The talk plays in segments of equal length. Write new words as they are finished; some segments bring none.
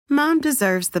Mom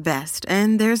deserves the best,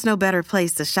 and there's no better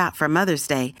place to shop for Mother's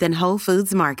Day than Whole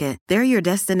Foods Market. They're your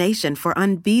destination for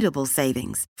unbeatable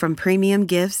savings, from premium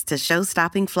gifts to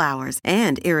show-stopping flowers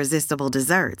and irresistible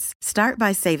desserts. Start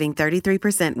by saving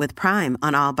 33% with Prime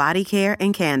on all body care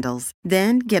and candles.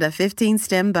 Then get a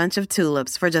 15-stem bunch of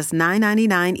tulips for just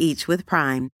 $9.99 each with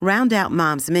Prime. Round out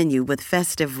Mom's menu with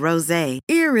festive rosé,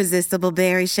 irresistible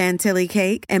berry chantilly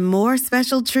cake, and more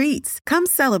special treats. Come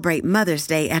celebrate Mother's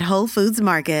Day at Whole Foods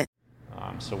Market.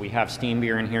 So we have steam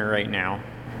beer in here right now.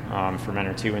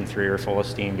 Fermenter 2 and 3 are full of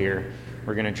steam beer.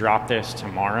 We're going to drop this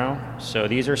tomorrow. So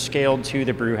these are scaled to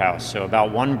the brew house. So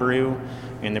about one brew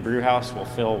in the brew house will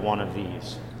fill one of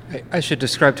these. I should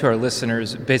describe to our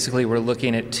listeners, basically we're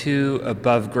looking at 2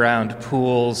 above-ground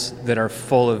pools that are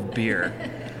full of beer.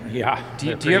 Yeah. Do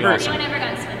you ever... Has anyone ever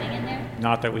gone swimming in there?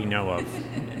 Not that we know of.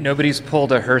 Nobody's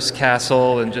pulled a Hearst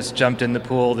Castle and just jumped in the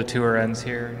pool, the tour ends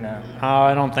here? No.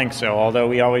 I don't think so, although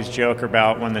we always joke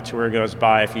about when the tour goes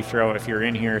by, if you're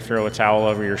in here, throw a towel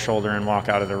over your shoulder and walk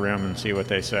out of the room and see what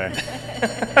they say.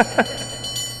 The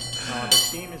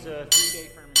steam is a 3-day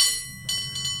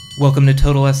fermentation. Welcome to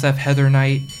Total SF Heather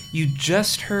Night. You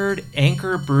just heard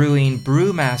Anchor Brewing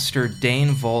brewmaster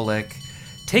Dane Volek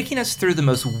taking us through the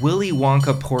most Willy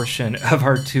Wonka portion of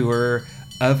our tour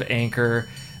of Anchor.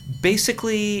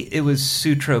 Basically, it was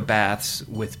Sutro baths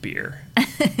with beer.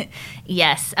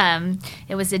 Yes,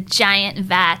 it was a giant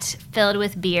vat filled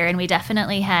with beer, and we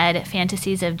definitely had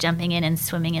fantasies of jumping in and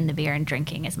swimming in the beer and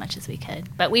drinking as much as we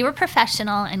could. But we were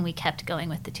professional, and we kept going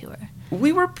with the tour.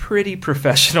 We were pretty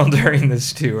professional during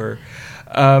this tour.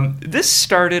 This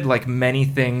started, like many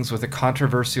things, with a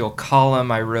controversial column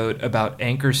I wrote about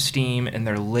Anchor Steam and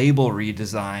their label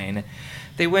redesign.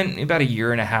 They went about a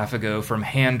year and a half ago from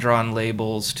hand-drawn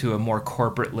labels to a more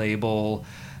corporate label.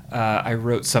 I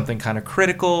wrote something kind of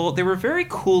critical. They were very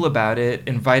cool about it,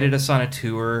 invited us on a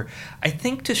tour, I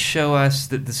think to show us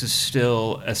that this is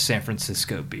still a San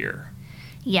Francisco beer.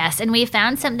 Yes, and we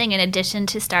found something in addition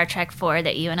to Star Trek 4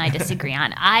 that you and I disagree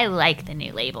on. I like the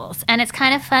new labels, and it's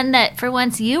kind of fun that for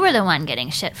once you were the one getting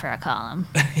shit for a column.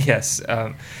 Yes.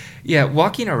 Yeah,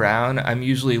 walking around, I'm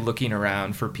usually looking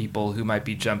around for people who might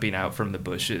be jumping out from the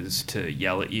bushes to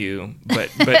yell at you. But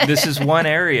this is one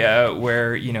area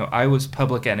where, I was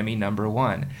public enemy number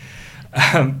one.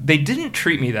 They didn't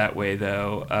treat me that way,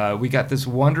 though. We got this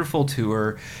wonderful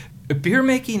tour. Beer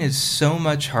making is so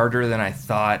much harder than I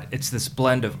thought. It's this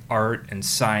blend of art and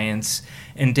science,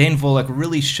 and Dane Volek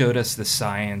really showed us the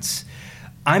science.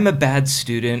 I'm a bad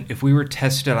student. If we were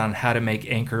tested on how to make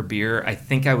Anchor beer, I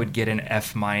think I would get an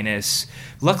F-.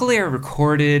 Luckily, I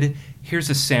recorded.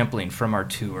 Here's a sampling from our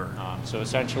tour. So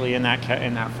essentially in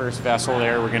that first vessel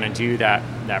there, we're going to do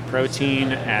that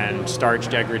protein and starch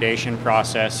degradation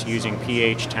process using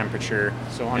pH temperature.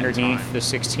 So underneath the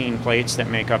 16 plates that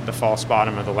make up the false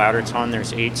bottom of the ladder ton,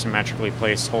 there's 8 symmetrically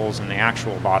placed holes in the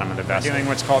actual bottom of the vessel. We're doing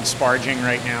what's called sparging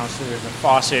right now. So there's a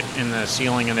faucet in the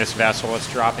ceiling of this vessel.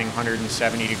 It's dropping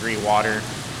 170-degree water,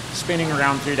 spinning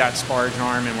around through that sparge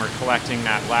arm, and we're collecting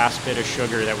that last bit of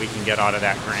sugar that we can get out of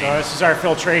that grain. So this is our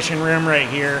filtration room right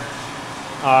here.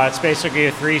 It's basically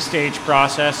a 3-stage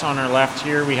process. On our left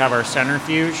here, we have our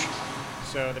centrifuge.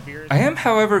 So the beer. I am,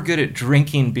 however, good at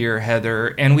drinking beer, Heather,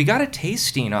 and we got a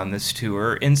tasting on this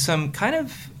tour in some kind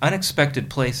of unexpected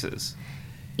places.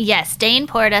 Yes, Dane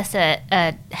poured us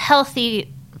a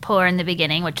healthy pour in the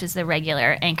beginning, which is the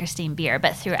regular Anchor Steam beer,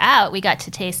 but throughout we got to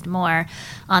taste more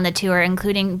on the tour,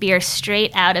 including beer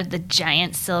straight out of the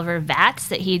giant silver vats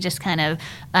that he just kind of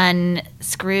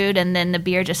unscrewed, and then the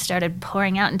beer just started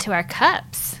pouring out into our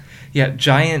cups. Yeah,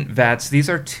 giant vats. These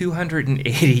are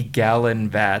 280-gallon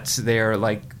vats. They are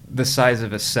like the size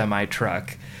of a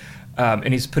semi-truck,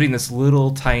 and he's putting this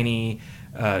little tiny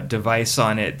device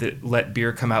on it that let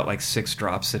beer come out like 6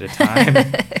 drops at a time.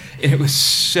 And it was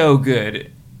so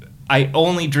good. I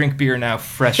only drink beer now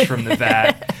fresh from the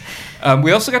vat.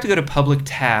 We also got to go to Public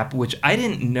Tap, which I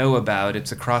didn't know about.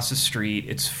 It's across the street.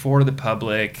 It's for the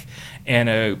public and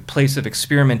a place of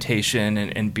experimentation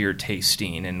and beer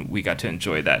tasting, and we got to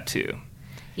enjoy that too.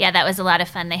 Yeah, that was a lot of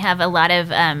fun. They have a lot of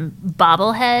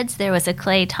bobbleheads. There was a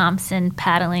Clay Thompson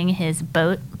paddling his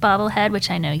boat bobblehead,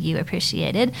 which I know you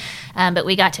appreciated. But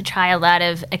we got to try a lot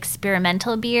of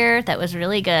experimental beer that was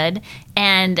really good.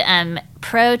 And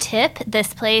pro tip,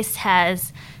 this place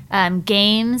has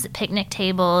games, picnic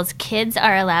tables. Kids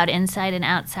are allowed inside and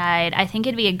outside. I think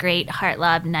it'd be a great Heart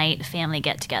Lob night family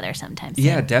get-together sometime soon.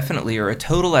 Yeah, definitely. Or a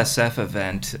Total SF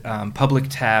event. Public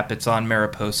Tap, it's on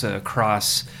Mariposa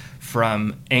across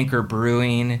from Anchor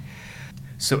Brewing.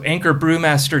 So Anchor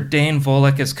Brewmaster Dane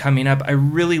Volek is coming up. I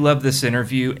really love this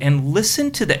interview, and listen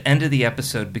to the end of the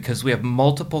episode because we have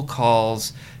multiple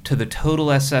calls to the Total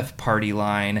SF party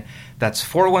line. That's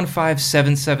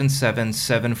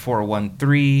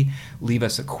 415-777-7413. Leave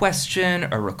us a question,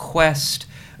 a request,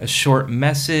 a short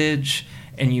message,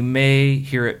 and you may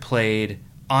hear it played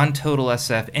on Total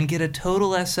SF and get a Total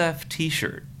SF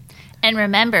t-shirt. And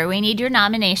remember, we need your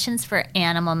nominations for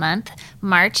Animal Month.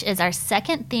 March is our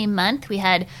second theme month. We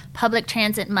had Public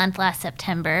Transit Month last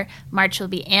September. March will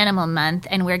be Animal Month,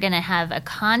 and we're going to have a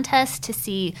contest to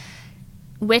see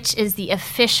which is the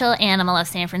official animal of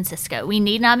San Francisco. We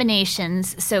need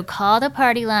nominations, so call the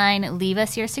party line, leave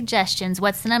us your suggestions.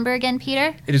 What's the number again,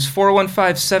 Peter? It is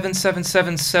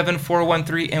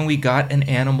 415-777-7413, and we got an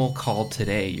animal call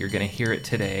today. You're going to hear it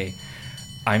today.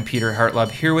 I'm Peter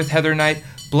Hartlaub here with Heather Knight.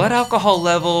 Blood alcohol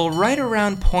level right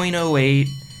around 0.08,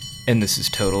 and this is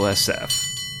Total SF.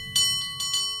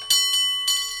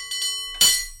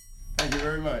 Thank you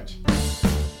very much.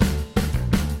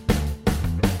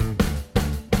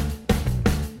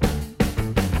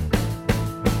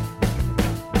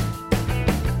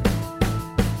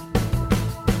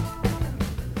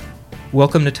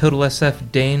 Welcome to Total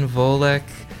SF, Dane Volek.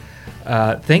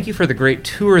 Thank you for the great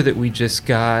tour that we just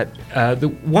got. The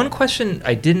one question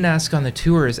I didn't ask on the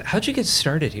tour is, how'd you get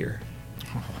started here?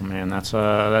 Oh man, that's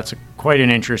quite an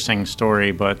interesting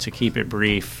story. But to keep it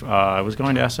brief, I was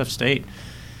going to SF State,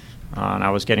 and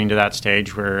I was getting to that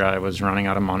stage where I was running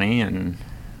out of money and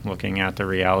looking at the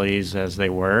realities as they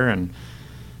were, and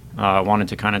wanted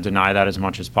to kind of deny that as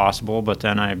much as possible. But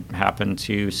then I happened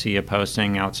to see a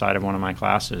posting outside of one of my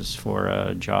classes for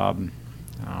a job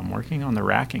working on the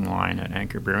racking line at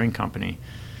Anchor Brewing Company.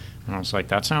 And I was like,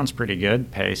 that sounds pretty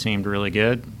good. Pay seemed really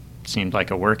good. Seemed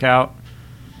like a workout.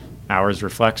 Hours were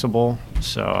flexible.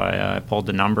 So I pulled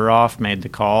the number off, made the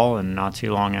call, and not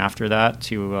too long after that,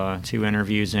 two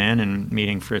interviews in and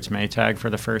meeting Fritz Maytag for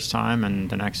the first time. And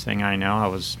the next thing I know, I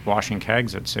was washing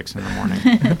kegs at 6 in the morning.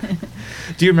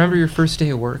 Do you remember your first day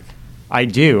of work? I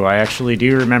do. I actually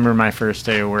do remember my first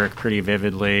day of work pretty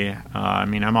vividly. I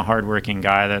mean, I'm a hardworking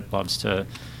guy that loves to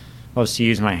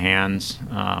use my hands,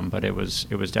 but it was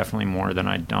definitely more than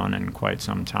I'd done in quite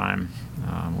some time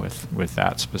with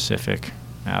that specific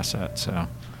asset. So,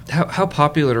 how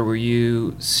popular were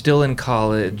you still in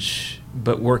college,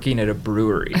 but working at a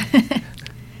brewery?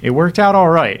 It worked out all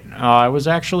right. I was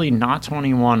actually not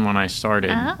 21 when I started,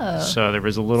 so there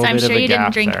was a little bit of a gap there. I'm sure you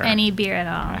didn't drink any beer at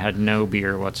all. I had no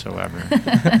beer whatsoever.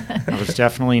 I was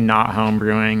definitely not home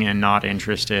brewing and not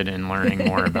interested in learning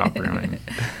more about brewing.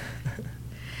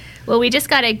 Well, we just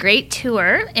got a great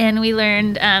tour, and we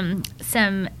learned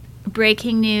some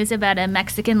breaking news about a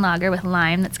Mexican lager with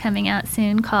lime that's coming out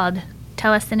soon called,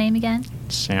 tell us the name again?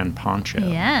 San Pancho.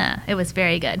 Yeah, it was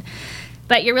very good.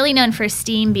 But you're really known for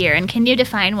steam beer, and can you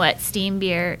define what steam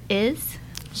beer is?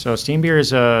 So steam beer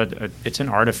is it's an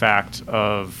artifact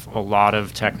of a lot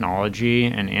of technology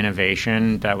and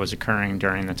innovation that was occurring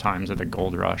during the times of the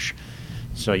gold rush.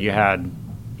 So you had,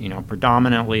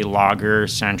 predominantly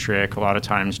lager-centric, a lot of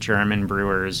times German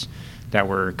brewers that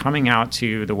were coming out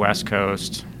to the West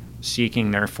Coast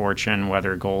seeking their fortune,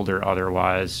 whether gold or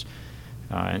otherwise,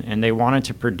 and they wanted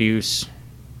to produce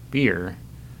beer,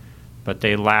 but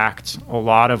they lacked a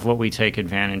lot of what we take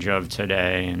advantage of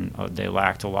today, and they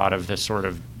lacked a lot of the sort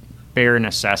of bare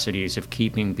necessities of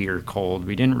keeping beer cold.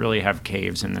 We didn't really have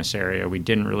caves in this area. We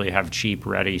didn't really have cheap,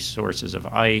 ready sources of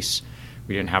ice.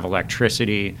 We didn't have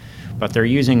electricity, but they're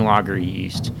using lager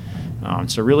yeast.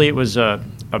 So really it was a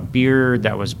beer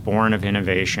that was born of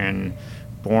innovation,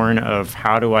 born of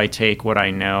how do I take what I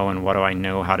know and what do I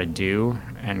know how to do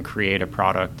and create a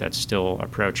product that's still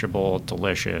approachable,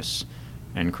 delicious,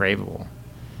 and craveable.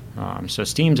 So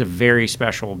Steam's a very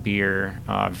special beer,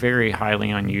 very highly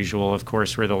unusual. Of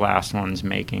course, we're the last ones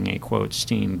making a, quote,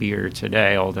 steam beer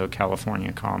today, although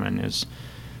California Common is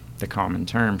the common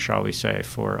term, shall we say,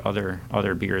 for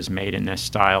other beers made in this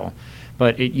style.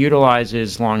 But it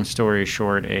utilizes, long story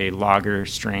short, a lager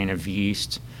strain of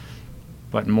yeast,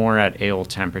 but more at ale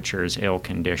temperatures, ale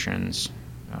conditions.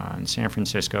 And San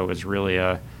Francisco was really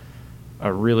a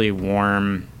really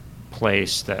warm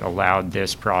place that allowed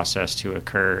this process to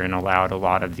occur and allowed a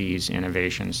lot of these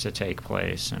innovations to take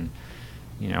place. And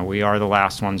we are the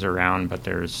last ones around, but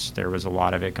there was a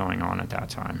lot of it going on at that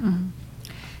time. Mm-hmm.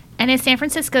 And is San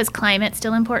Francisco's climate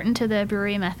still important to the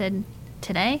brewery method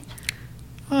today?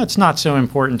 Well, it's not so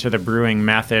important to the brewing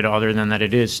method other than that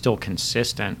it is still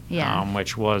consistent,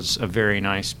 which was a very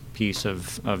nice piece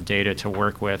of data to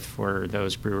work with for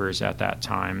those brewers at that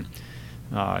time.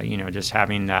 Just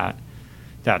having that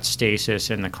stasis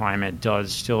in the climate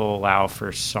does still allow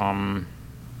for some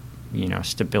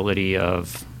stability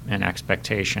of an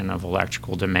expectation of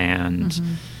electrical demand.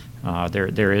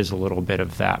 There is a little bit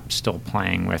of that still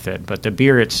playing with it, but the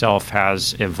beer itself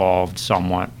has evolved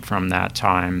somewhat from that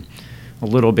time. A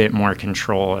little bit more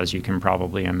control, as you can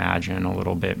probably imagine, a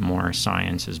little bit more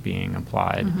science is being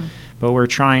applied. But we're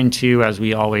trying to, as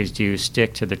we always do,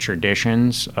 stick to the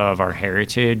traditions of our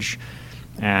heritage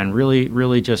and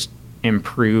really just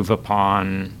improve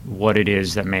upon what it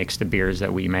is that makes the beers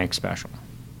that we make special.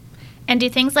 And do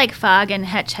things like fog and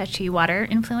Hetch Hetchy water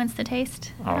influence the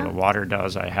taste? Oh, the water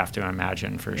does, I have to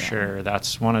imagine, for sure.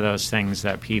 That's one of those things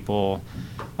that people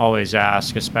always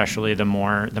ask, especially the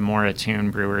more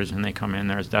attuned brewers when they come in.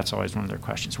 That's always one of their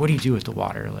questions. What do you do with the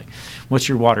water? Like, what's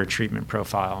your water treatment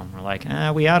profile? And we're like,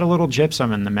 we add a little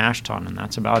gypsum in the mash tun, and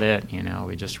that's about it.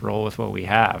 We just roll with what we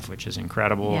have, which is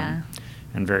incredible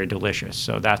and very delicious.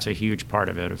 So that's a huge part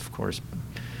of it, of course.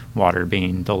 Water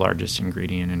being the largest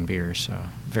ingredient in beer, so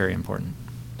very important.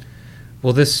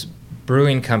 Well, this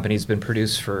brewing company has been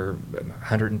produced for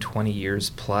 120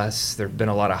 years plus. There have been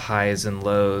a lot of highs and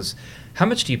lows. How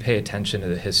much do you pay attention to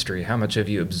the history? How much have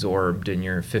you absorbed in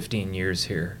your 15 years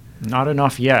here? Not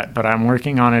enough yet, but I'm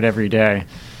working on it every day.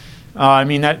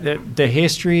 The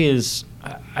history is,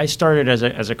 I started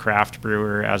as a craft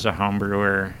brewer, as a home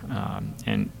brewer,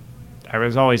 and I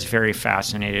was always very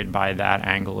fascinated by that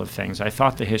angle of things. I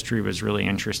thought the history was really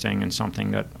interesting and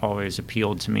something that always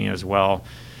appealed to me as well.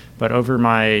 But over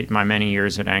my many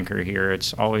years at Anchor here,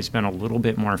 it's always been a little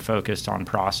bit more focused on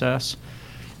process.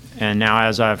 And now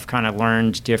as I've kind of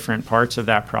learned different parts of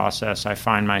that process, I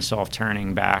find myself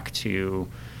turning back to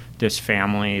this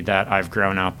family that I've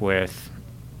grown up with,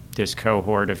 this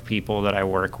cohort of people that I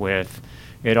work with.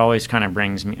 It always kind of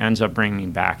ends up bringing me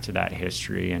back to that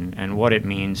history and what it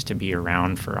means to be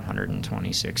around for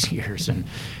 126 years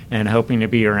and hoping to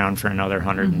be around for another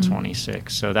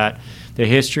 126. So that the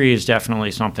history is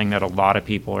definitely something that a lot of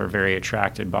people are very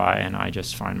attracted by, and I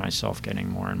just find myself getting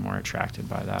more and more attracted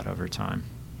by that over time.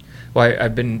 Well,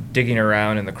 I've been digging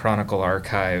around in the Chronicle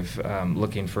archive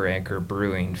looking for Anchor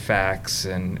Brewing facts,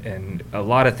 and a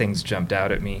lot of things jumped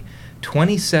out at me.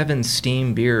 27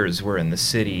 steam beers were in the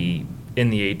city in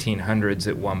the 1800s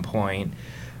at one point.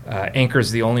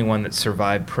 Anchor's the only one that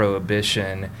survived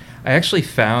Prohibition. I actually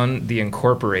found the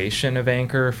incorporation of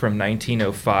Anchor from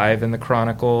 1905 in the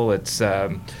Chronicle. It's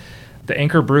the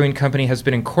Anchor Brewing Company has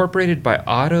been incorporated by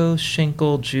Otto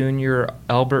Schinkel Jr.,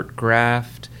 Albert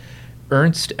Graft,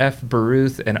 Ernst F.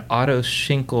 Baruth, and Otto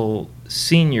Schinkel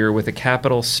Sr. with a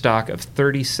capital stock of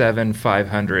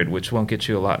 37,500, which won't get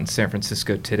you a lot in San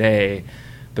Francisco today,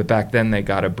 but back then they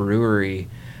got a brewery.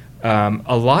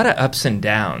 A lot of ups and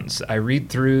downs. I read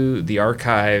through the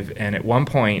archive, and at one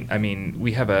point,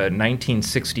 we have a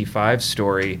 1965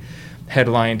 story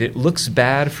headlined, "It Looks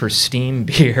Bad for Steam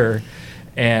Beer,"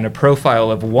 and a profile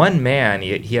of one man.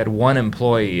 He had one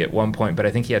employee at one point, but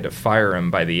I think he had to fire him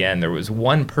by the end. There was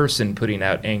one person putting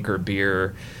out Anchor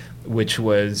beer, which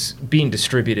was being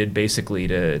distributed basically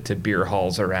to beer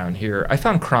halls around here. I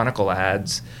found Chronicle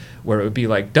ads where it would be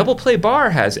like, Double Play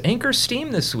Bar has Anchor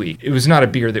Steam this week. It was not a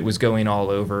beer that was going all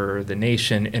over the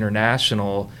nation,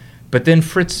 international. But then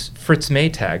Fritz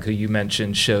Maytag, who you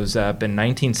mentioned, shows up in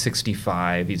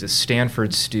 1965. He's a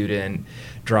Stanford student,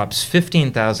 drops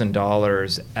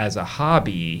 $15,000 as a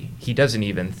hobby. He doesn't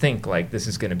even think like this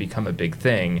is going to become a big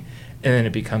thing, and then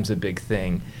it becomes a big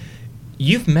thing.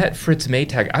 You've met Fritz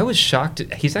Maytag. I was shocked.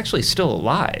 He's actually still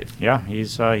alive. Yeah,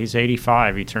 he's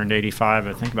 85. He turned 85,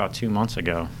 I think, about 2 months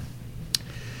ago.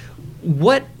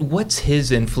 What's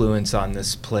his influence on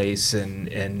this place? And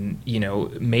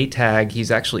Maytag, he's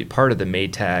actually part of the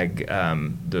Maytag,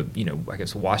 I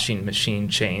guess washing machine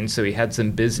chain. So he had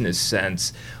some business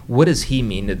sense. What does he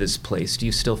mean to this place? Do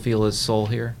you still feel his soul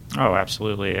here? Oh,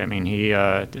 absolutely.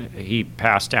 He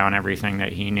passed down everything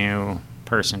that he knew,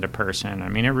 person to person.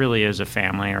 It really is a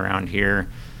family around here.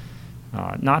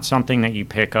 Not something that you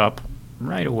pick up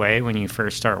right away when you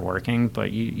first start working,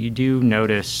 but you do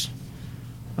notice,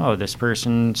 oh, this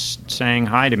person's saying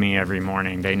hi to me every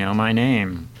morning. They know my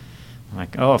name.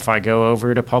 Like, oh, if I go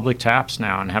over to Public Taps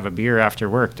now and have a beer after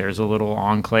work, there's a little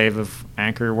enclave of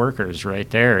Anchor workers right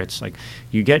there. It's like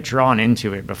you get drawn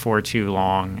into it before too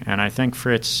long. And I think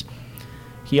Fritz,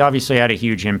 he obviously had a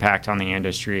huge impact on the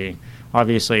industry,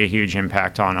 obviously a huge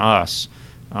impact on us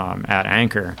at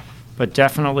Anchor. But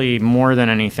definitely more than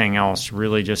anything else,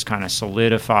 really just kind of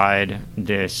solidified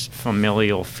this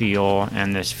familial feel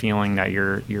and this feeling that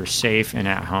you're safe and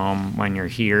at home when you're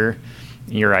here.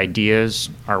 Your ideas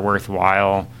are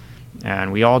worthwhile.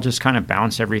 And we all just kind of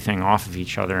bounce everything off of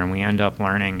each other, and we end up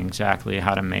learning exactly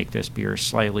how to make this beer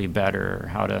slightly better, or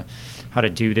how to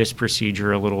do this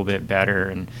procedure a little bit better.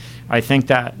 And I think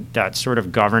that sort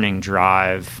of governing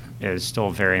drive is still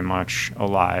very much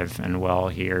alive and well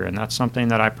here. And that's something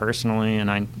that I personally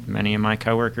and many of my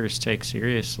coworkers take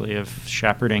seriously, of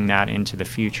shepherding that into the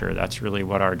future. That's really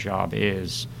what our job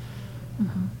is.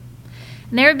 Mm-hmm.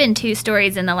 And there have been 2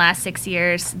 stories in the last 6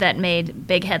 years that made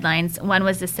big headlines. One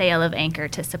was the sale of Anchor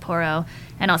to Sapporo,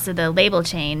 and also the label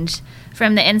change.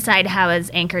 From the inside, how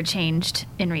has Anchor changed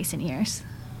in recent years?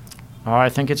 I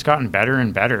think it's gotten better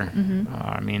and better. Mm-hmm.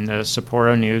 I mean, the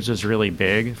Sapporo news is really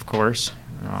big, of course.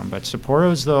 But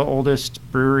Sapporo is the oldest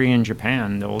brewery in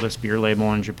Japan, the oldest beer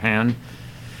label in Japan.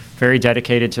 Very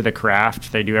dedicated to the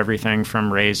craft. They do everything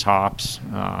from raise hops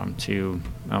to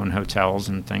own hotels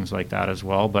and things like that as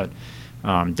well. But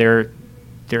they're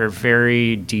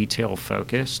very detail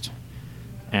focused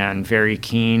and very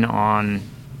keen on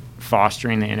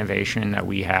fostering the innovation that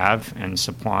we have and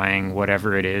supplying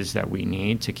whatever it is that we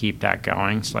need to keep that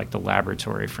going. So like the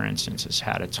laboratory, for instance, has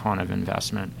had a ton of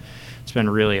investment. It's been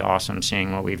really awesome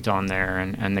seeing what we've done there,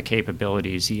 and the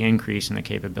capabilities, the increase in the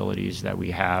capabilities that we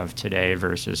have today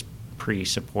versus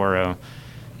pre-Sapporo,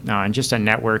 and just a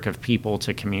network of people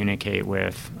to communicate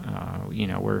with.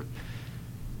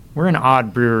 We're an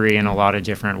odd brewery in a lot of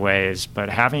different ways, but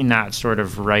having that sort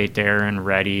of right there and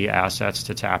ready assets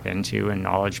to tap into and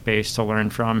knowledge base to learn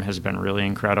from has been really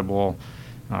incredible.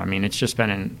 I mean, it's just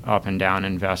been an up and down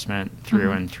investment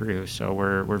through and through. So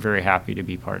we're very happy to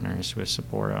be partners with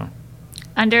Sapporo.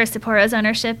 Under Sapporo's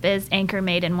ownership, is Anchor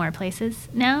made in more places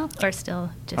now, or still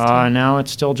just here? No,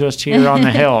 it's still just here on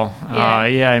the hill.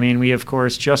 Yeah. I mean, we, of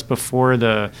course, just before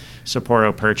the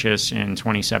Sapporo purchase in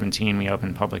 2017, we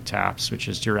opened Public Taps, which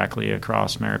is directly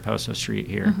across Mariposa Street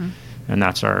here. Mm-hmm. And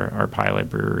that's our pilot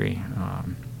brewery,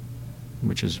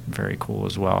 which is very cool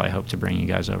as well. I hope to bring you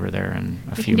guys over there in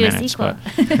a few minutes. But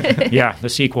yeah, the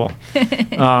sequel.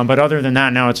 But other than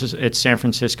that, no, it's San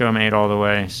Francisco made all the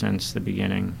way since the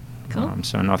beginning. Cool.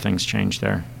 So nothing's changed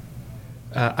there.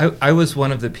 I was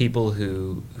one of the people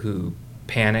who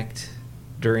panicked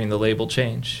during the label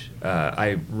change.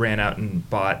 I ran out and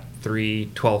bought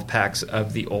 3 12-packs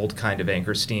of the old kind of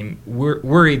Anchor Steam,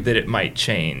 worried that it might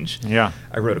change. Yeah.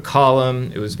 I wrote a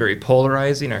column. It was very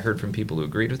polarizing. I heard from people who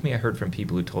agreed with me. I heard from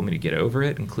people who told me to get over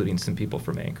it, including some people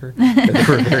from Anchor. They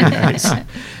were very nice.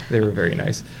 They were very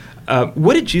nice.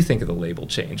 What did you think of the label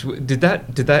change? Did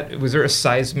that was there a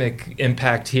seismic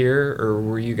impact here, or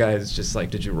were you guys just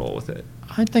like, did you roll with it?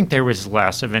 I think there was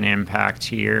less of an impact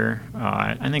here.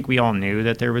 I think we all knew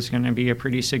that there was going to be a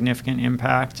pretty significant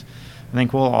impact. I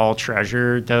think we'll all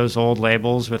treasure those old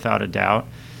labels without a doubt.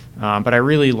 But I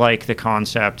really like the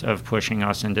concept of pushing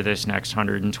us into this next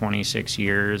 126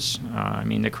 years. I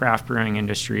mean, the craft brewing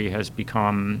industry has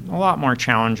become a lot more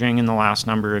challenging in the last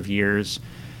number of years.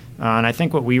 And I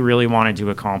think what we really wanted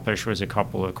to accomplish was a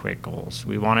couple of quick goals.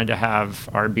 We wanted to have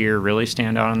our beer really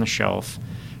stand out on the shelf,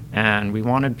 and we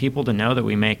wanted people to know that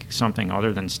we make something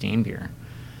other than steam beer.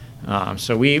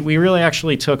 So we really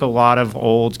actually took a lot of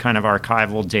old kind of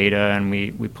archival data, and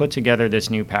we put together this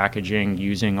new packaging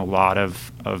using a lot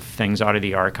of things out of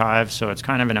the archive. So it's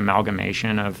kind of an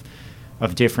amalgamation of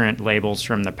different labels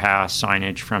from the past,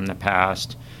 signage from the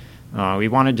past. We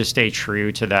wanted to stay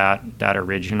true to that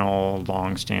original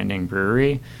long-standing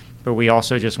brewery, but we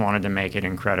also just wanted to make it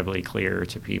incredibly clear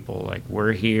to people, like,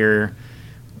 we're here,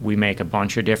 we make a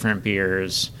bunch of different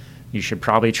beers, you should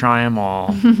probably try them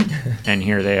all, and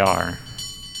here they are.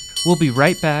 We'll be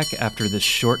right back after this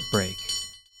short break.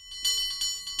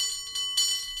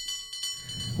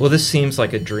 Well, this seems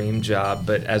like a dream job,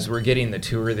 but as we're getting the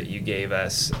tour that you gave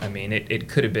us, I mean, it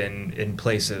could have been in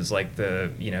places like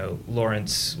the,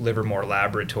 Lawrence Livermore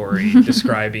Laboratory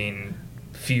describing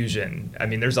fusion. I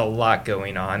mean, there's a lot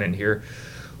going on in here.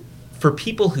 For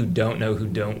people who don't know, who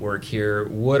don't work here,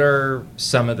 what are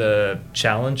some of the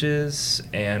challenges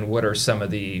and what are some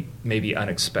of the maybe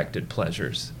unexpected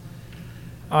pleasures?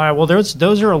 Well,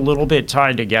 those are a little bit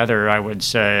tied together, I would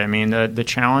say. I mean, the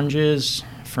challenges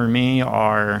for me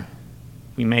are,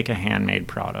 we make a handmade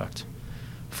product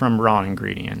from raw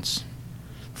ingredients,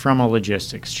 from a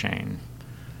logistics chain,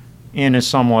 in a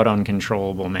somewhat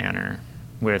uncontrollable manner,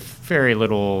 with very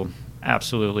little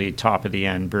absolutely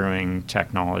top-of-the-end brewing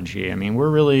technology. I mean,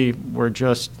 we're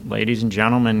just ladies and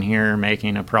gentlemen here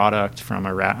making a product from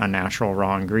a natural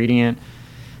raw ingredient,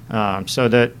 so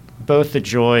that both the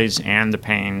joys and the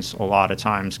pains a lot of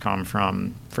times come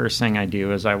from, first thing I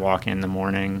do is I walk in the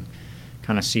morning,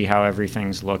 kind of see how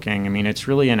everything's looking. I mean, it's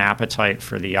really an appetite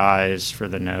for the eyes, for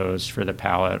the nose, for the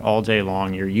palate. All day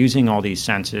long, you're using all these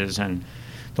senses, and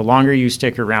the longer you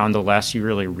stick around, the less you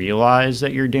really realize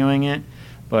that you're doing it.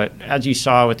 But as you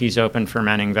saw with these open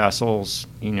fermenting vessels,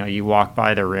 you walk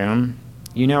by the room,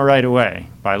 you know right away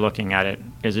by looking at it,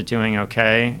 is it doing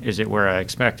okay? Is it where I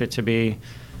expect it to be?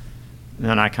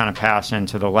 Then I kind of pass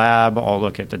into the lab. I'll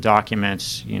look at the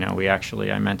documents.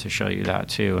 I meant to show you that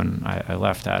too, and I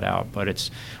left that out. But it's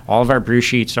all of our brew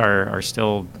sheets are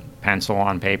still pencil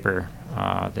on paper.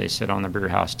 They sit on the brew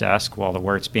house desk while the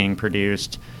wort's being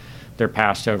produced. They're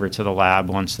passed over to the lab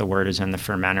once the wort is in the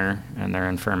fermenter and they're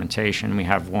in fermentation. We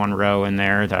have one row in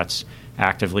there that's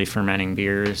actively fermenting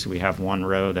beers. We have one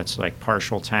row that's like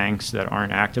partial tanks that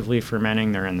aren't actively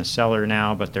fermenting. They're in the cellar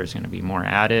now, but there's going to be more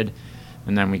added.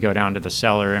 And then we go down to the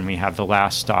cellar and we have the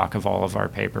last stock of all of our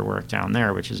paperwork down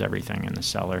there, which is everything in the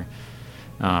cellar.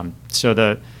 So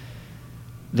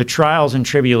the trials and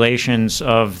tribulations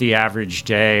of the average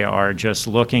day are just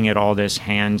looking at all this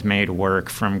handmade work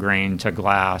from grain to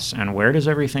glass, and where does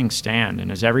everything stand,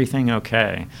 and is everything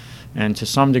okay? And to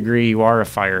some degree, you are a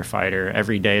firefighter.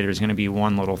 Every day there's going to be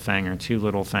one little thing or two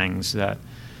little things that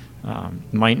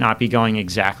might not be going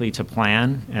exactly to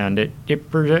plan, and it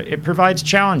provides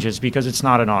challenges because it's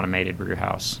not an automated brew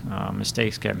house.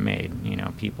 Mistakes get made.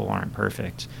 People aren't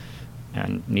perfect,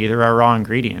 and neither are raw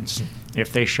ingredients.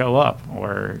 If they show up,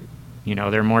 or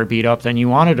they're more beat up than you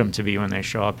wanted them to be when they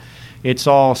show up, it's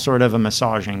all sort of a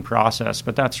massaging process.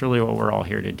 But that's really what we're all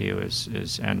here to do: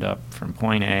 is end up from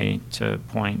point A to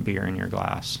point B in your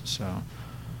glass. So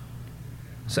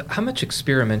how much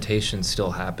experimentation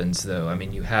still happens, though? I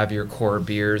mean, you have your core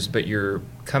beers, but you're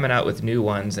coming out with new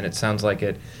ones, and it sounds like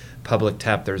at Public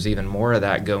Tap there's even more of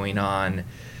that going on.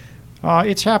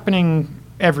 It's happening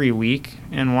every week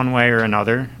in one way or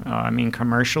another.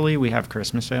 Commercially, we have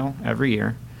Christmas Ale every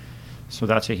year. So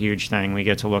that's a huge thing we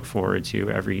get to look forward to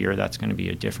every year. That's going to be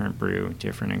a different brew,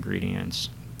 different ingredients,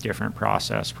 different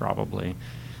process probably.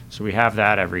 So we have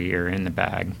that every year in the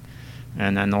bag.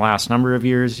 And then the last number of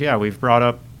years, we've brought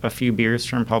up a few beers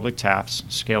from Public Taps,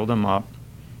 scaled them up,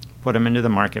 put them into the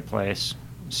marketplace,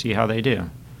 see how they do.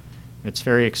 It's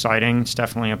very exciting. It's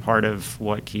definitely a part of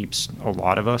what keeps a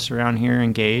lot of us around here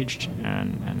engaged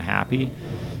and happy.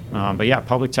 But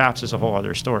Public Taps is a whole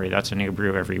other story. That's a new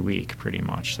brew every week, pretty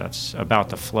much. That's about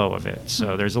the flow of it.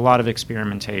 So there's a lot of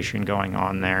experimentation going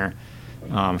on there,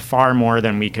 far more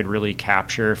than we could really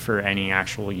capture for any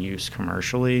actual use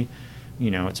commercially.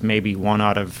 It's maybe one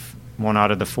out of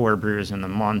the 4 brews in the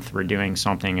month we're doing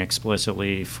something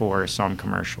explicitly for some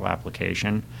commercial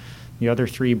application. The other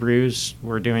 3 brews,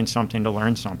 we're doing something to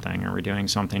learn something, or we're doing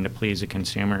something to please a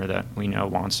consumer that we know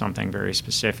wants something very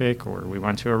specific, or we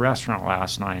went to a restaurant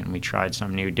last night and we tried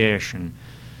some new dish, and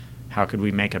how could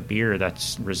we make a beer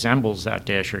that resembles that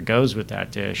dish or goes with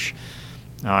that dish?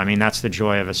 That's the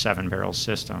joy of a 7-barrel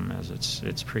system, is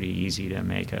it's pretty easy to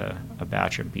make a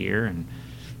batch of beer and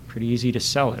pretty easy to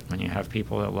sell it when you have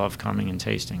people that love coming and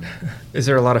tasting it. Is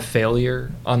there a lot of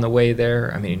failure on the way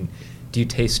there? Do you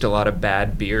taste a lot of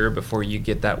bad beer before you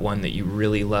get that one that you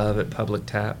really love at Public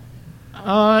Tap?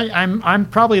 I'm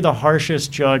probably the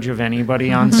harshest judge of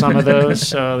anybody on some of those,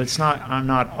 so I'm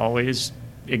not always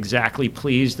exactly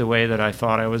pleased the way that I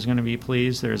thought I was going to be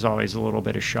pleased. There's always a little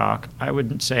bit of shock. I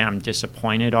wouldn't say I'm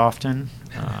disappointed often.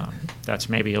 That's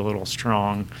maybe a little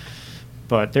strong.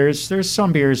 But there's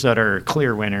some beers that are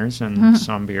clear winners, and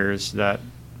some beers that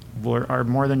are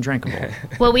more than drinkable.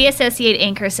 Well, we associate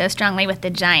Anchor so strongly with the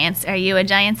Giants. Are you a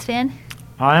Giants fan?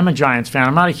 I'm a Giants fan.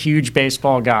 I'm not a huge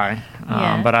baseball guy,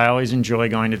 but I always enjoy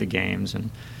going to the games and,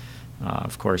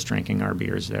 of course, drinking our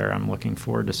beers there. I'm looking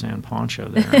forward to San Pancho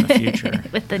there in the future.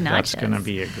 With the nachos. That's going to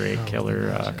be a great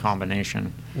killer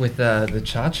combination. With the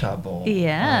Cha-Cha Bowl.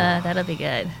 Yeah, that'll be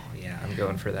good. Yeah, I'm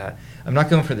going for that. I'm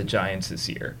not going for the Giants this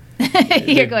year.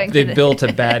 They've built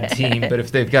a bad team, but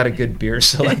if they've got a good beer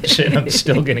selection, I'm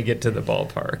still going to get to the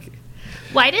ballpark.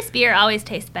 Why does beer always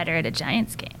taste better at a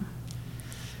Giants game?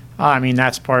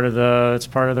 That's part of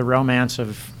the romance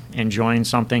of enjoying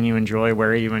something you enjoy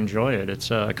where you enjoy it. It's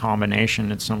a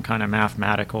combination. It's some kind of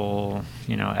mathematical,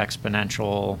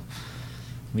 exponential.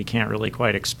 We can't really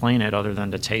quite explain it other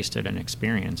than to taste it and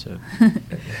experience it.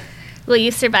 Well,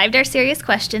 you've survived our serious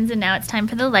questions, and now it's time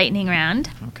for the lightning round.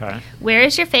 Okay. Where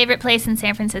is your favorite place in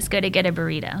San Francisco to get a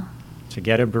burrito? To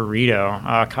get a burrito?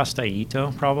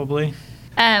 Castillito, probably.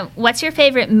 What's your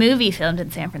favorite movie filmed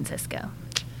in San Francisco?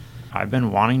 I've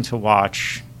been wanting to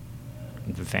watch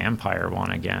the vampire one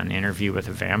again, Interview with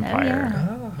a Vampire.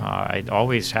 Oh, yeah. I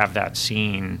always have that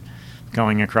scene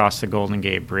going across the Golden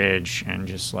Gate Bridge and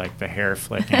just like the hair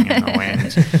flicking in the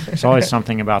wind. There's always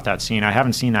something about that scene. I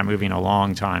haven't seen that movie in a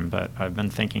long time, but I've been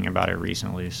thinking about it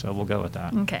recently, so we'll go with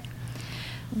that. Okay.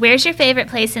 Where's your favorite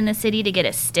place in the city to get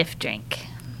a stiff drink?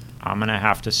 I'm going to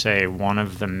have to say one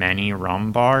of the many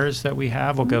rum bars that we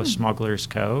have will go Smuggler's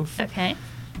Cove. Okay.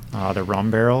 The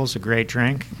rum barrel is a great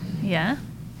drink. Yeah.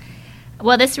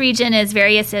 Well, this region is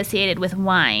very associated with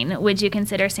wine. Would you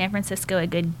consider San Francisco a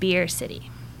good beer city?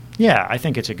 Yeah, I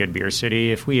think it's a good beer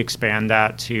city. If we expand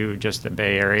that to just the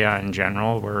Bay Area in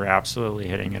general, we're absolutely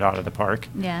hitting it out of the park.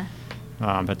 Yeah.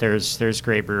 But there's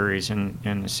great breweries in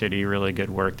the city, really good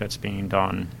work that's being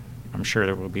done. I'm sure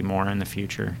there will be more in the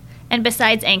future. And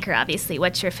besides Anchor, obviously,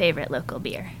 what's your favorite local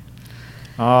beer?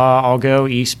 I'll go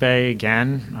East Bay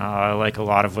again. I like a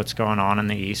lot of what's going on in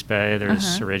the East Bay.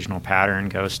 There's Original Pattern,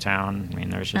 Ghost Town. I mean,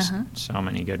 there's just so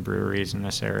many good breweries in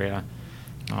this area.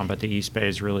 But the East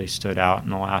Bay's really stood out in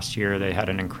the last year. They had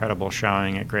an incredible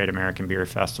showing at Great American Beer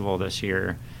Festival this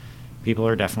year. People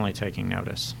are definitely taking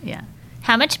notice. Yeah.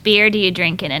 How much beer do you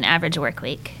drink in an average work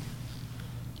week?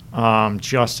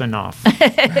 Just enough.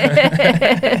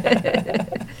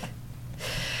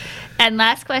 And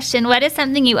last question, what is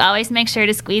something you always make sure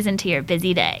to squeeze into your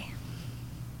busy day?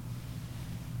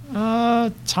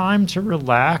 Time to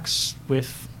relax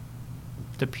with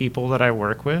the people that I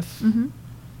work with. Mm-hmm.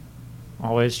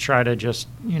 Always try to just,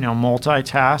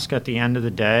 multitask at the end of the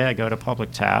day. I go to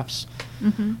Public Taps.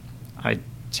 Mm-hmm. I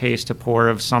taste a pour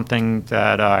of something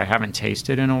that I haven't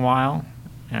tasted in a while,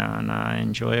 and I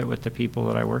enjoy it with the people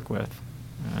that I work with.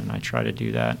 And I try to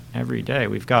do that every day.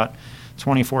 We've got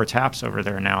 24 taps over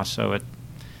there now, so it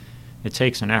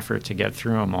takes an effort to get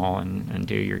through them all and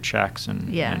do your checks and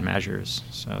measures.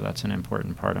 So that's an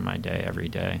important part of my day every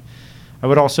day. I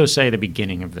would also say the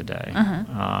beginning of the day.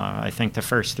 I think the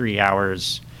first 3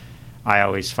 hours, I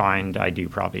always find I do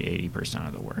probably 80%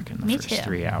 of the work in the first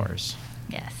 3 hours.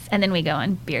 Yes, and then we go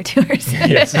on beer tours.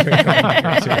 Yes, we go on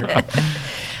beer tour.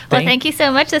 Well, thank you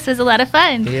so much. This was a lot of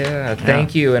fun. Yeah,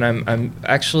 thank you. And I'm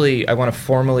actually, I want to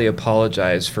formally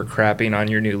apologize for crapping on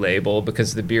your new label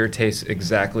because the beer tastes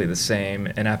exactly the same.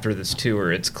 And after this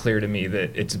tour, it's clear to me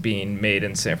that it's being made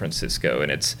in San Francisco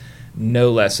and it's no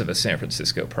less of a San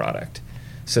Francisco product.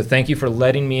 So thank you for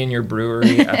letting me in your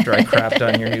brewery after I crapped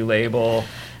on your new label,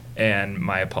 and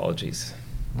my apologies.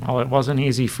 Well, it wasn't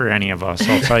easy for any of us,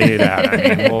 I'll tell you that.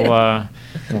 I mean,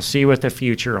 we'll see what the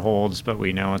future holds, but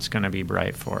we know it's going to be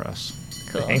bright for us.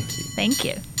 Cool. Thank you. Thank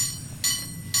you.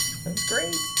 That's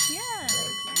great. Yeah.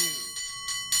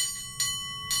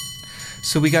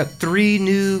 So we got 3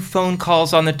 new phone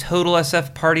calls on the Total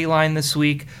SF party line this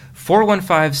week.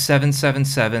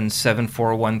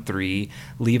 415-777-7413.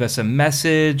 Leave us a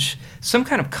message, some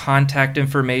kind of contact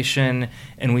information,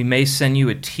 and we may send you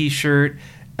a t-shirt.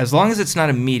 As long as it's not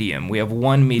a medium. We have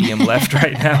 1 medium left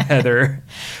right now, Heather.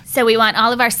 So we want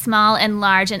all of our small and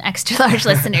large and extra large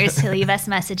listeners to leave us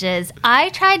messages. I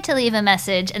tried to leave a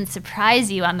message and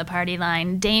surprise you on the party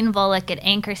line. Dane Volek at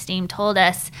Anchor Steam told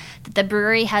us that the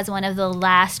brewery has one of the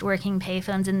last working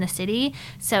payphones in the city.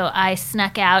 So I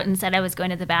snuck out and said I was going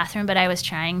to the bathroom, but I was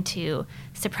trying to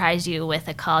surprise you with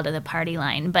a call to the party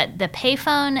line. But the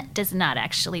payphone does not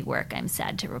actually work, I'm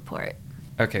sad to report.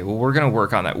 Okay, well, we're going to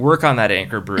work on that. Work on that,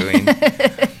 Anchor Brewing.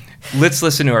 Let's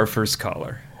listen to our first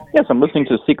caller. Yes, I'm listening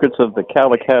to Secrets of the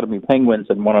Cal Academy Penguins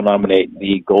and want to nominate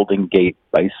the Golden Gate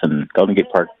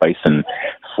Park Bison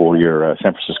for your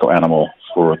San Francisco animal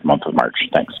for the month of March.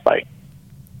 Thanks. Bye.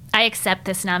 I accept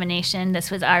this nomination.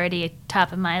 This was already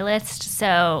top of my list,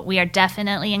 so we are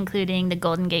definitely including the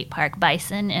Golden Gate Park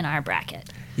Bison in our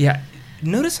bracket. Yeah.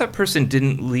 Notice that person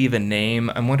didn't leave a name.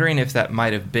 I'm wondering if that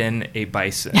might have been a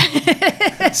bison.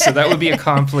 So that would be a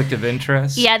conflict of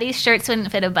interest. Yeah, these shirts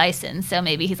wouldn't fit a bison, so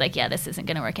maybe he's like, yeah, this isn't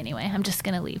going to work anyway. I'm just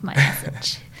going to leave my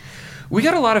message. We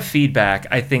got a lot of feedback.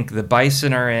 I think the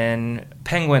bison are in,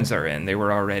 penguins are in. They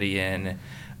were already in.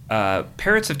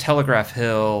 Parrots of Telegraph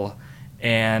Hill,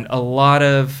 and a lot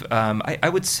of, I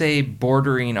would say,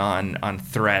 bordering on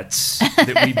threats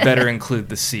that we better include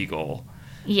the seagull.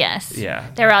 Yes. Yeah.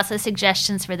 There were also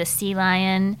suggestions for the sea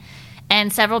lion,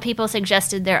 and several people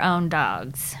suggested their own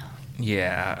dogs.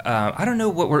 Yeah. I don't know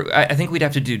what I think we'd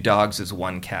have to do dogs as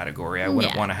one category. I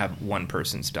wouldn't want to have one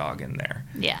person's dog in there.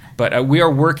 Yeah. But we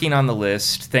are working on the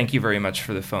list. Thank you very much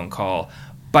for the phone call.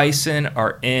 Bison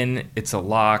are in. It's a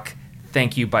lock.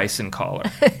 Thank you, Bison caller.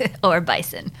 Or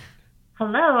bison.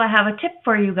 Hello, I have a tip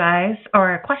for you guys,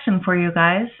 or a question for you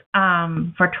guys,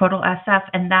 for Total SF,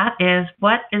 and that is,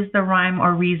 what is the rhyme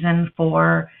or reason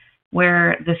for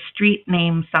where the street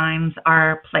name signs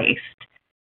are placed?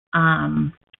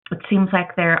 It seems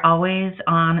like they're always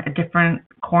on a different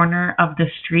corner of the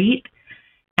street,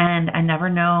 and I never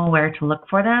know where to look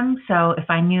for them. So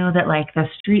if I knew that, like, the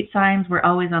street signs were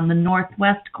always on the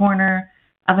northwest corner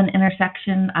of an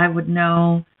intersection, I would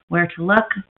know where to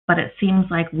look. But it seems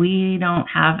like we don't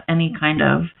have any kind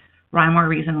of rhyme or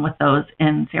reason with those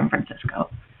in San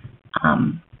Francisco.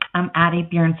 I'm Addie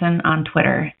Bjornsen on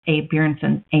Twitter, A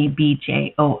Bjornsen,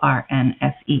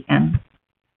 ABJORNSEN.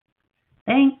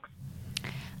 Thanks.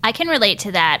 I can relate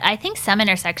to that. I think some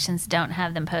intersections don't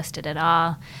have them posted at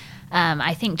all.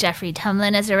 I think Jeffrey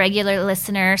Tumlin is a regular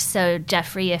listener. So,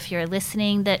 Jeffrey, if you're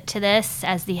listening to this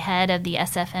as the head of the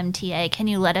SFMTA, can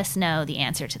you let us know the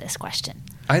answer to this question?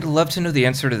 I'd love to know the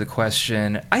answer to the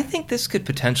question. I think this could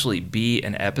potentially be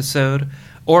an episode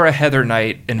or a Heather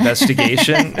Knight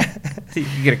investigation. You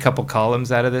can get a couple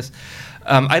columns out of this.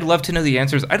 I'd love to know the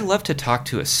answers. I'd love to talk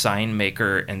to a sign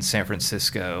maker in San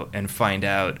Francisco and find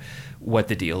out what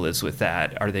the deal is with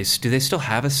that. Do they still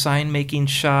have a sign making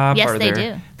shop? Yes, they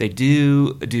do. They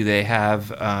do. Do they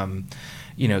have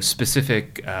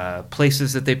specific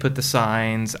places that they put the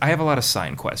signs? I have a lot of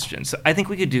sign questions. I think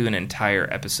we could do an entire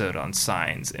episode on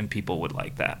signs, and people would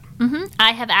like that. Mm-hmm.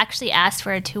 I have actually asked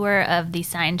for a tour of the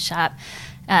sign shop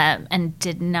and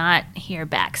did not hear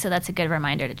back. So that's a good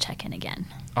reminder to check in again.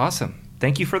 Awesome.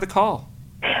 Thank you for the call.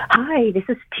 Hi, this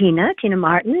is Tina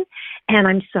Martin, and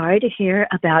I'm sorry to hear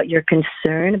about your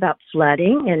concern about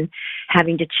flooding and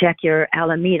having to check your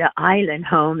Alameda Island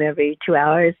home every 2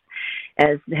 hours,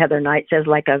 as Heather Knight says,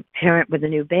 like a parent with a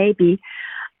new baby,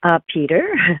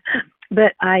 Peter.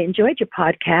 But I enjoyed your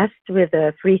podcast with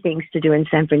Free Things to Do in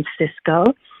San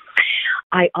Francisco.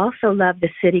 I also love the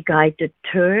City Guide to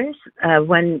Tours.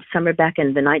 One summer back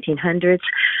in the 1900s,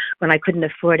 when I couldn't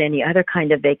afford any other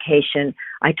kind of vacation,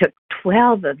 I took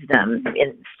 12 of them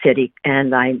in the city,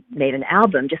 and I made an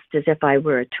album just as if I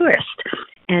were a tourist.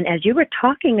 And as you were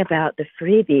talking about the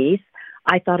freebies,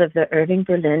 I thought of the Irving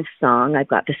Berlin song, I've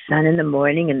got the sun in the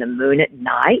morning and the moon at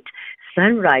night.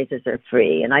 Sunrises are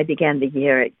free. And I began the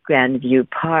year at Grandview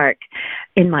Park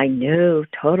in my new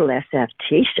Total SF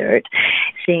t-shirt,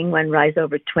 seeing one rise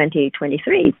over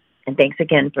 2023. And thanks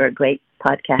again for a great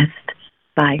podcast.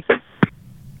 Bye.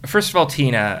 First of all,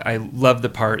 Tina, I love the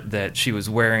part that she was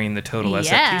wearing the Total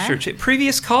SF t-shirt.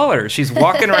 Previous caller, she's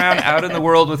walking around out in the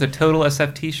world with a Total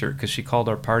SF t-shirt because she called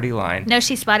our party line. No,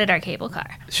 she spotted our cable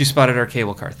car. She spotted our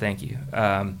cable car. Thank you.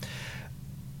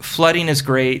 Flooding is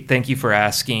great. Thank you for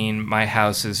asking. My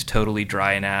house is totally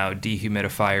dry now.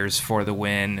 Dehumidifiers for the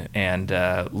win, and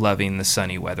loving the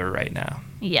sunny weather right now.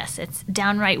 Yes, it's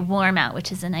downright warm out,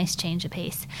 which is a nice change of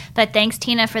pace. But thanks,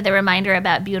 Tina, for the reminder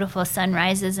about beautiful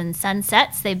sunrises and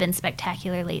sunsets. They've been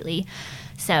spectacular lately.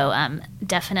 So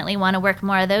definitely want to work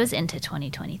more of those into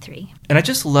 2023. And I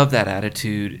just love that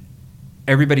attitude.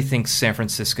 Everybody thinks San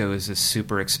Francisco is a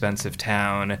super expensive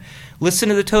town. Listen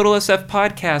to the Total SF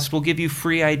podcast. We'll give you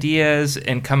free ideas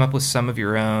and come up with some of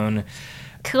your own.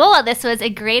 Cool. This was a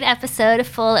great episode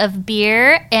full of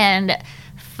beer and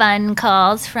fun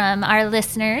calls from our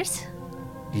listeners.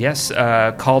 Yes.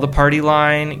 Call the party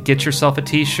line. Get yourself a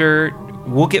t-shirt.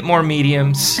 We'll get more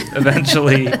mediums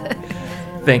eventually.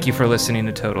 Thank you for listening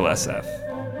to Total SF.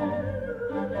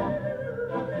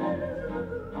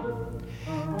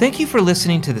 Thank you for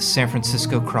listening to the San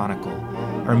Francisco Chronicle.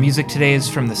 Our music today is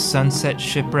from the Sunset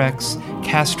Shipwrecks,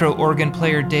 Castro organ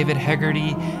player David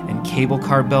Hegarty, and cable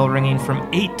car bell ringing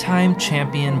from 8-time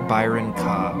champion Byron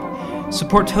Cobb.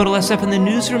 Support Total SF in the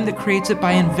newsroom that creates it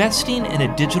by investing in a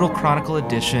digital Chronicle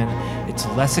edition. It's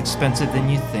less expensive than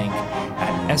you think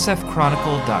at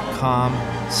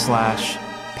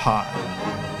sfchronicle.com/pod.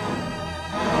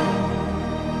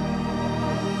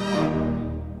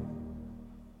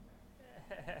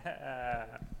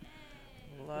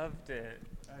 Loved it.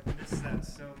 I missed that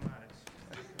so much.